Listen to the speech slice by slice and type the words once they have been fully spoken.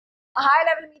A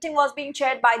high-level meeting was being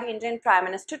chaired by the Indian Prime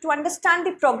Minister to understand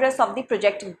the progress of the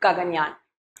project Gaganyaan.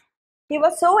 He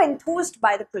was so enthused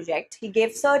by the project, he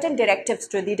gave certain directives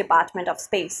to the Department of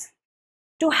Space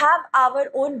to have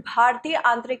our own Bharatiya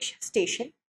Antariksha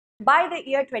Station by the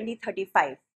year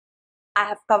 2035. I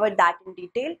have covered that in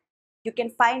detail. You can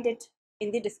find it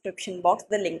in the description box,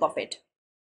 the link of it.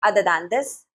 Other than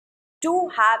this, to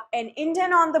have an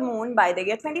Indian on the moon by the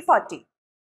year 2040.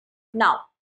 Now,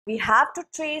 we have to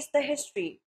trace the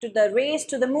history to the race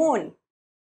to the moon.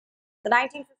 The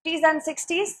 1950s and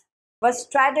 60s was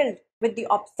straddled with the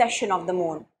obsession of the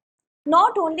moon.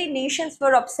 Not only nations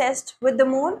were obsessed with the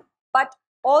moon, but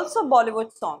also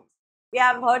Bollywood songs. We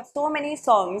have heard so many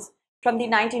songs from the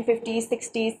 1950s,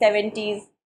 60s, 70s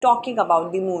talking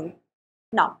about the moon.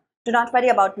 Now, do not worry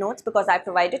about notes because I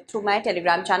provided through my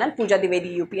Telegram channel, Pooja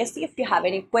Dwivedi UPSC. If you have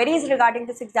any queries regarding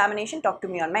this examination, talk to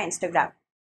me on my Instagram.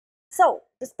 So,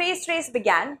 the space race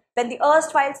began when the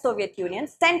erstwhile Soviet Union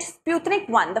sent Sputnik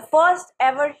 1, the first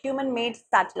ever human-made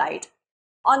satellite,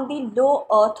 on the low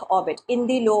Earth orbit, in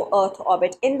the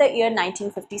year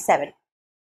 1957.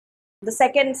 The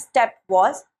second step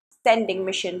was sending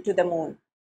mission to the moon.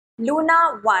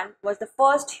 Luna 1 was the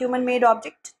first human-made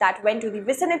object that went to the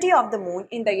vicinity of the moon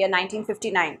in the year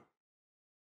 1959.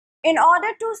 In order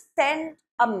to send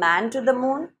a man to the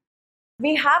moon,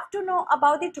 we have to know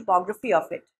about the topography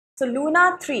of it. So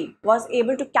Luna 3 was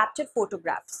able to capture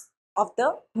photographs of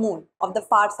the moon, of the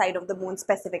far side of the moon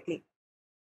specifically.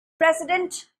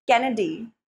 President Kennedy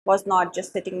was not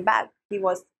just sitting back, he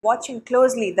was watching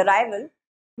closely the rival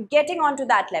getting onto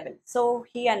that level. So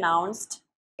he announced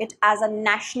it as a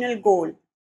national goal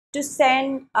to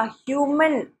send a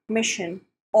human mission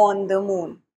on the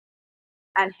moon.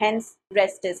 And hence,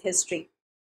 rest is history.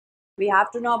 We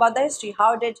have to know about the history.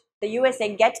 How did the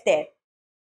USA get there?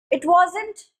 It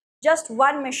wasn't just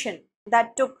one mission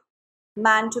that took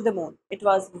man to the moon. It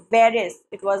was various.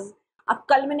 It was a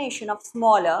culmination of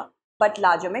smaller but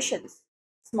larger missions.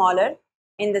 Smaller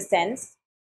in the sense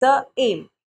the aim,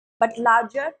 but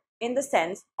larger in the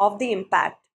sense of the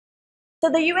impact. So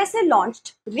the USA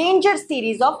launched Ranger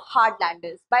series of hard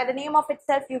landers. By the name of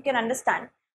itself, you can understand.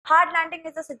 Hard landing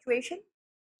is a situation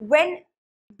when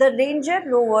the Ranger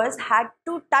rovers had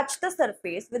to touch the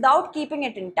surface without keeping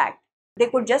it intact. They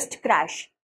could just crash.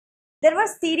 There were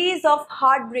series of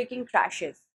heartbreaking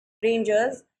crashes.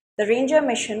 The Ranger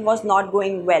mission was not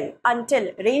going well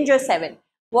until Ranger 7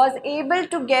 was able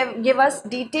to give us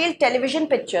detailed television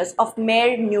pictures of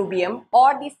Mare Nubium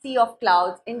or the Sea of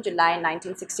Clouds in July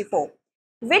 1964,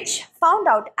 which found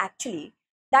out actually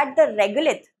that the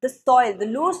regolith, the soil, the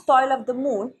loose soil of the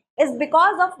moon is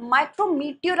because of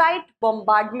micrometeorite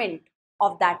bombardment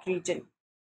of that region.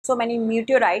 So many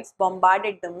meteorites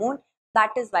bombarded the moon.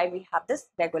 That is why we have this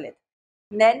regolith.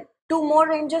 Then two more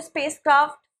Ranger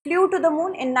spacecraft flew to the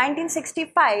moon in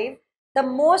 1965. The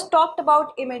most talked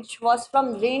about image was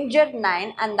from Ranger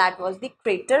 9 and that was the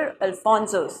crater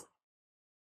Alphonsus.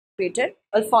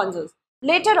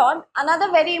 Later on,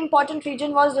 another very important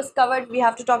region was discovered. We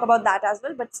have to talk about that as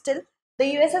well. But still, the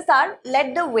USSR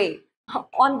led the way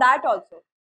on that also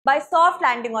by soft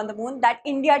landing on the moon that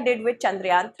India did with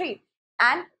Chandrayaan 3.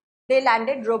 And they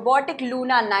landed robotic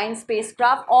Luna 9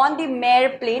 spacecraft on the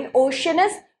Mare plane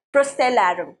Oceanus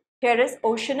Procellarum. Here is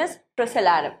Oceanus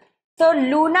Procellarum. So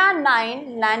Luna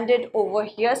 9 landed over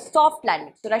here, soft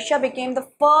landing. So Russia became the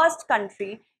first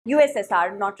country,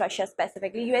 USSR, not Russia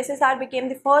specifically, USSR became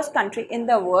the first country in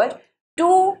the world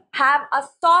to have a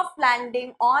soft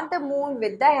landing on the moon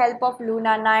with the help of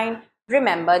Luna 9.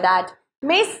 Remember that.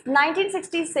 May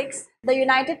 1966, the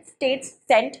United States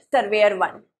sent Surveyor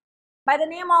 1. By the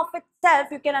name of itself,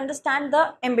 you can understand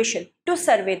the ambition to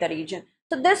survey the region.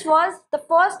 So this was the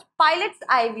first pilot's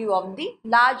eye view of the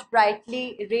large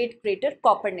brightly rayed crater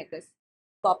Copernicus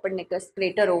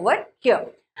crater over here.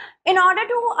 In order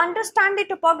to understand the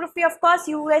topography, of course,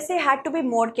 USA had to be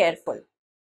more careful.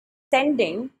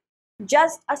 Sending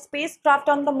just a spacecraft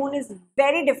on the moon is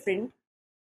very different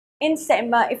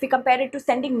if we compare it to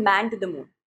sending man to the moon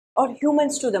or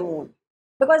humans to the moon,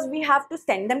 because we have to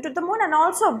send them to the moon and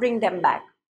also bring them back.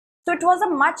 So it was a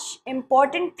much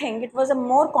important thing. It was a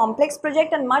more complex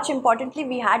project, and much importantly,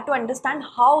 we had to understand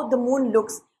how the moon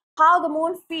looks, how the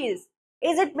moon feels.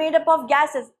 Is it made up of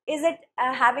gases? Is it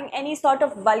having any sort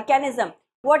of volcanism?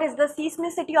 What is the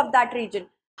seismicity of that region?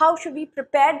 How should we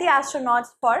prepare the astronauts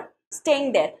for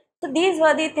staying there? So these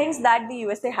were the things that the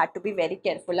USA had to be very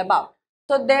careful about.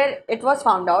 So there it was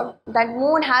found out that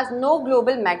moon has no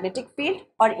global magnetic field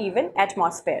or even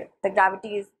atmosphere. The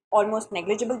gravity is almost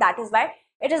negligible. That is why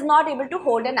it is not able to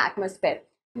hold an atmosphere.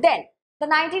 Then The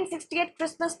 1968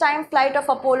 Christmas time flight of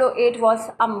Apollo 8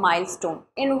 was a milestone,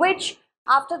 in which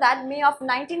after that, May of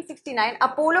 1969,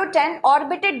 Apollo 10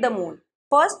 orbited the moon.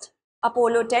 First,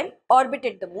 Apollo 10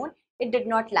 orbited the moon. It did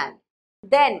not land.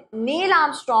 Then, Neil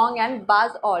Armstrong and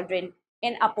Buzz Aldrin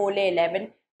in Apollo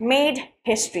 11 made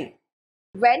history.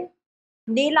 When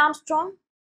Neil Armstrong,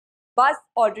 Buzz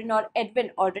Aldrin or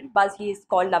Edwin Aldrin, Buzz he is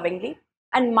called lovingly,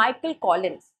 and Michael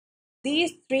Collins,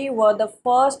 these three were the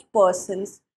first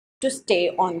persons to stay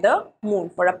on the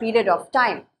moon for a period of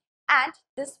time. And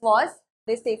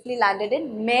they safely landed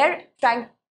in Mare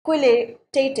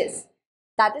Tranquillitatis,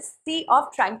 that is Sea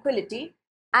of Tranquility,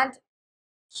 and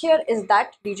here is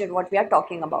that region what we are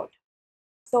talking about.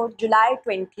 So July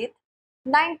 20th,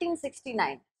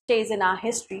 1969 stays in our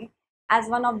history as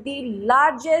one of the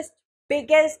largest,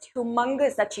 biggest,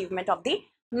 humongous achievement of the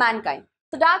mankind.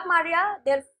 So dark Maria,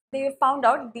 they found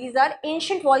out these are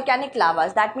ancient volcanic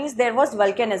lavas. That means there was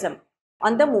volcanism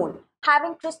on the moon,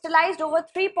 having crystallized over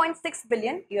 3.6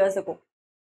 billion years ago.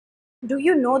 Do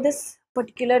you know this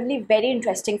particularly very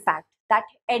interesting fact that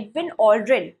Edwin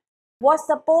Aldrin was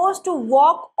supposed to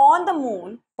walk on the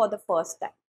moon for the first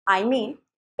time? I mean,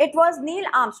 it was Neil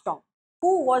Armstrong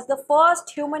who was the first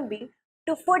human being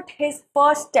to put his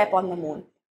first step on the moon.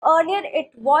 Earlier,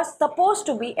 it was supposed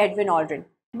to be Edwin Aldrin,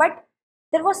 but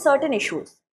there were certain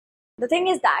issues. The thing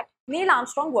is that Neil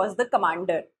Armstrong was the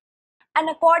commander, and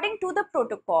according to the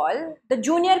protocol, the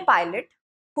junior pilot,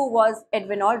 who was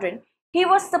Edwin Aldrin, he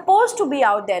was supposed to be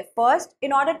out there first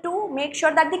in order to make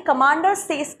sure that the commander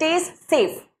stays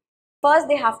safe. First,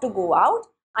 they have to go out,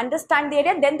 understand the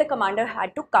area, then the commander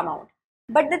had to come out.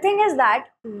 But the thing is that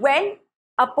when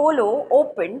Apollo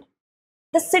opened,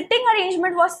 the sitting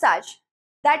arrangement was such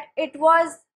that it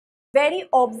was very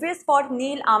obvious for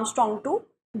Neil Armstrong to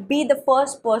be the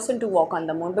first person to walk on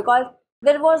the moon, because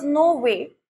there was no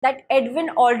way that Edwin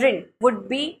Aldrin would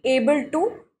be able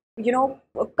to,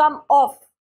 come off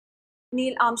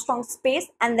Neil Armstrong's space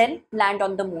and then land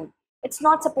on the moon. It's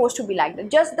not supposed to be like that.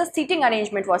 Just the seating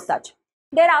arrangement was such.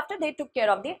 Thereafter, they took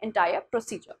care of the entire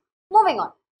procedure. Moving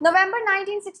on. November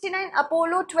 1969,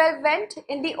 Apollo 12 went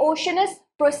in the Oceanus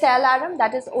Procellarum,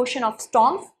 that is Ocean of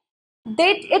Storms.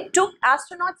 It took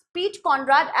astronauts Pete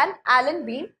Conrad and Alan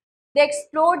Bean. They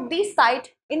explored the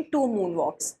site in 2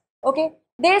 moonwalks. Okay,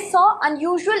 they saw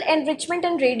unusual enrichment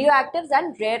in radioactives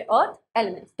and rare earth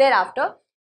elements. Thereafter,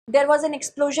 there was an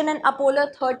explosion in Apollo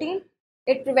 13.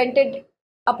 It prevented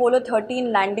Apollo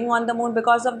 13 landing on the moon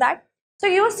because of that. So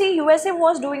you see, USA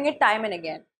was doing it time and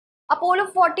again. Apollo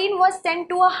 14 was sent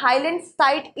to a highland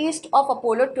site east of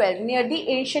Apollo 12 near the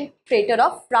ancient crater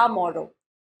of Fra Mauro.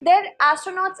 There,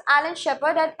 astronauts Alan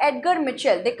Shepard and Edgar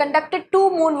Mitchell, they conducted 2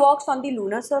 moonwalks on the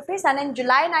lunar surface, and in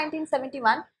July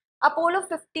 1971, Apollo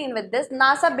 15, with this,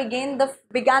 NASA began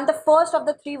the first of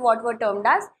the 3 what were termed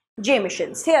as J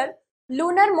missions. Here,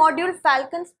 Lunar Module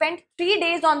Falcon spent 3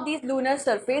 days on the lunar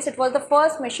surface. It was the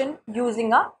first mission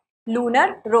using a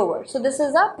lunar rover. So this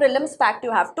is a prelims fact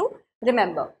you have to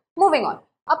remember. Moving on.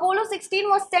 Apollo 16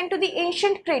 was sent to the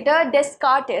ancient crater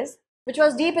Descartes, which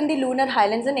was deep in the lunar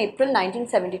highlands in April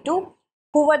 1972.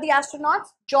 Who were the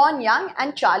astronauts? John Young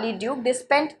and Charlie Duke. They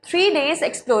spent 3 days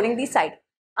exploring the site.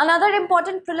 Another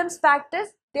important prelims fact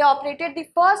is they operated the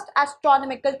first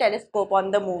astronomical telescope on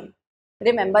the moon.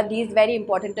 Remember these very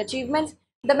important achievements.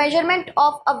 The measurement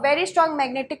of a very strong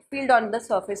magnetic field on the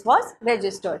surface was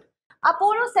registered.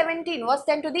 Apollo 17 was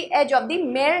sent to the edge of the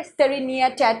Mare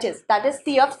Serenitatis, that is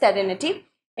Sea of Serenity,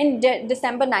 in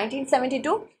December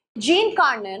 1972. Gene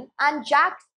Cernan and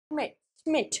Jack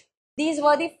Schmitt, these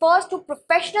were the first 2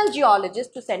 professional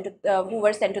geologists who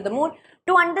were sent to the moon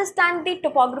to understand the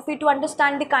topography, to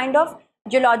understand the kind of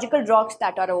geological rocks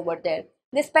that are over there.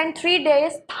 They spent 3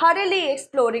 days thoroughly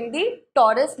exploring the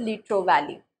Taurus Litro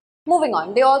Valley. Moving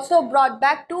on, they also brought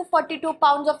back 242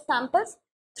 pounds of samples,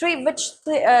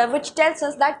 which tells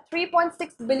us that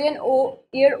 3.6 billion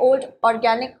year old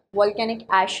organic volcanic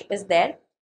ash is there.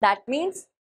 That means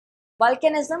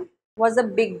volcanism was a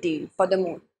big deal for the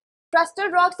moon.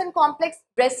 Crustal rocks and complex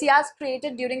breccias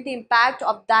created during the impact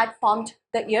of that formed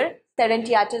the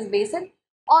Serenitatis Basin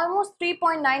almost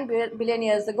 3.9 billion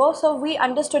years ago. So we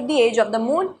understood the age of the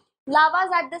moon.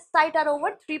 Lavas at this site are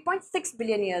over 3.6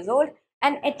 billion years old,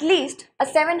 and at least a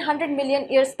 700 million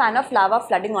year span of lava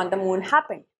flooding on the moon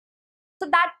happened. So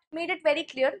that made it very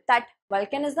clear that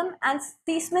volcanism and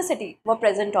seismicity were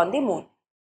present on the moon.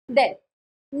 Then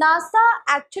NASA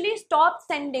actually stopped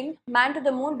sending man to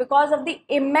the moon because of the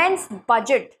immense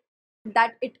budget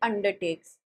that it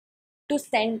undertakes to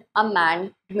send a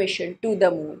manned mission to the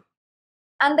moon.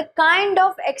 And the kind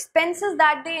of expenses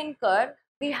that they incur,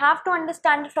 we have to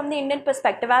understand it from the Indian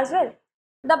perspective as well.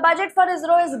 The budget for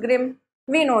ISRO is grim.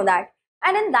 We know that.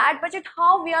 And in that budget,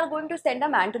 how we are going to send a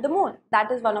man to the moon?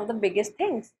 That is one of the biggest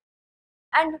things.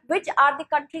 And which are the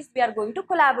countries we are going to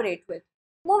collaborate with?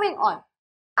 Moving on.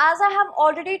 As I have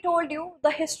already told you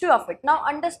the history of it, now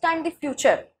understand the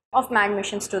future of manned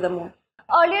missions to the moon.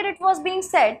 Earlier it was being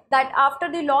said that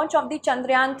after the launch of the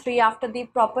Chandrayaan 3, after the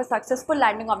proper successful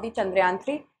landing of the Chandrayaan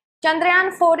 3,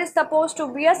 Chandrayaan 4 is supposed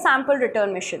to be a sample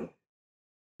return mission.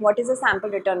 What is a sample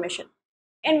return mission?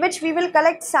 In which we will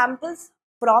collect samples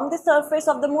from the surface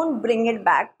of the moon, bring it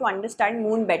back to understand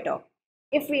moon better.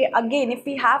 If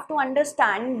we have to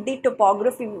understand the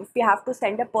topography, if we have to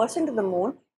send a person to the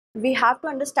moon, we have to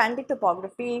understand the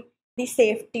topography, the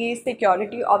safety,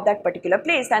 security of that particular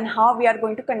place, and how we are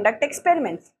going to conduct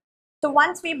experiments. So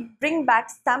once we bring back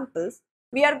samples,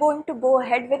 we are going to go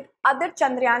ahead with other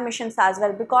Chandrayaan missions as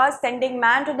well, because sending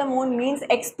man to the moon means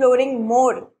exploring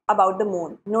more about the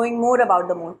moon, knowing more about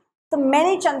the moon. So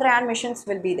many Chandrayaan missions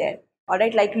will be there.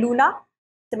 Alright, like Luna,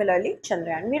 similarly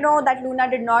Chandrayaan. We know that Luna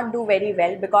did not do very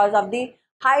well because of the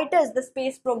hiatus the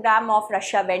space program of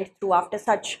Russia went through. After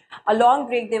such a long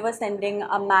break, they were sending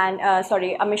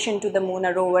a mission to the moon,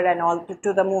 a rover and all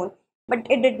to the moon, but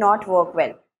it did not work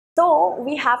well. So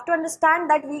we have to understand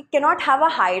that we cannot have a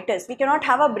hiatus, we cannot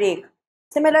have a break.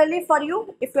 Similarly for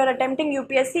you, if you are attempting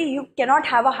UPSC, you cannot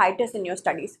have a hiatus in your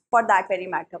studies for that very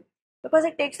matter, because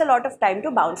it takes a lot of time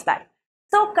to bounce back.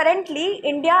 So currently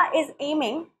India is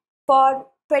aiming for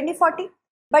 2040,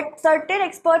 but certain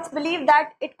experts believe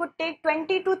that it could take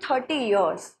 20 to 30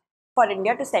 years for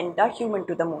India to send a human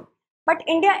to the moon. But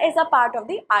India is a part of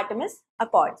the Artemis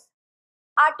Accords.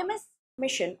 Artemis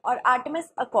mission or Artemis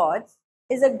Accords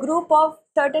is a group of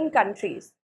certain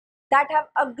countries that have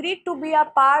agreed to be a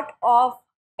part of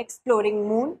exploring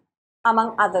moon,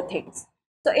 among other things.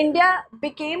 So India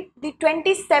became the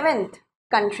 27th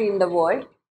country in the world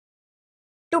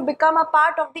to become a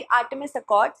part of the Artemis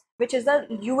Accords, which is a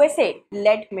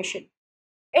USA-led mission.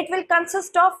 It will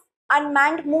consist of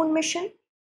unmanned moon mission,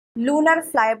 lunar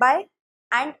flyby,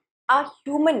 and a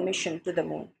human mission to the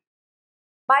moon.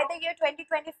 By the year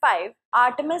 2025,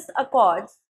 Artemis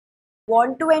Accords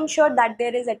want to ensure that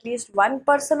there is at least one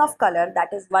person of color,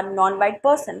 that is one non-white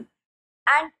person,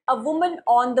 and a woman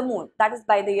on the moon, that is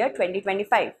by the year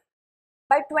 2025.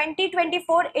 By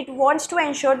 2024, it wants to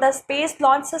ensure the space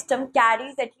launch system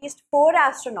carries at least 4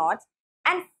 astronauts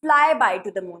and fly by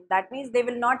to the moon. That means they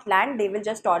will not land, they will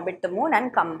just orbit the moon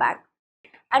and come back.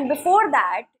 And before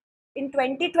that, in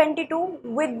 2022,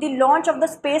 with the launch of the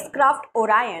spacecraft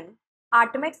Orion,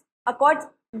 Artemis Accords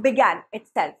began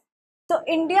itself. So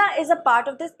India is a part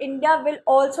of this. India will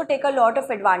also take a lot of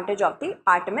advantage of the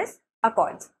Artemis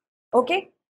Accords. Okay.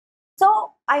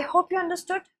 So I hope you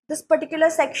understood this particular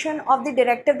section of the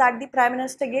directive that the Prime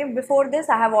Minister gave. Before this,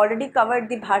 I have already covered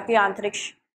the Bharatiya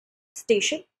Antariksha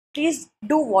Station. Please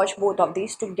do watch both of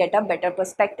these to get a better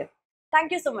perspective.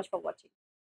 Thank you so much for watching.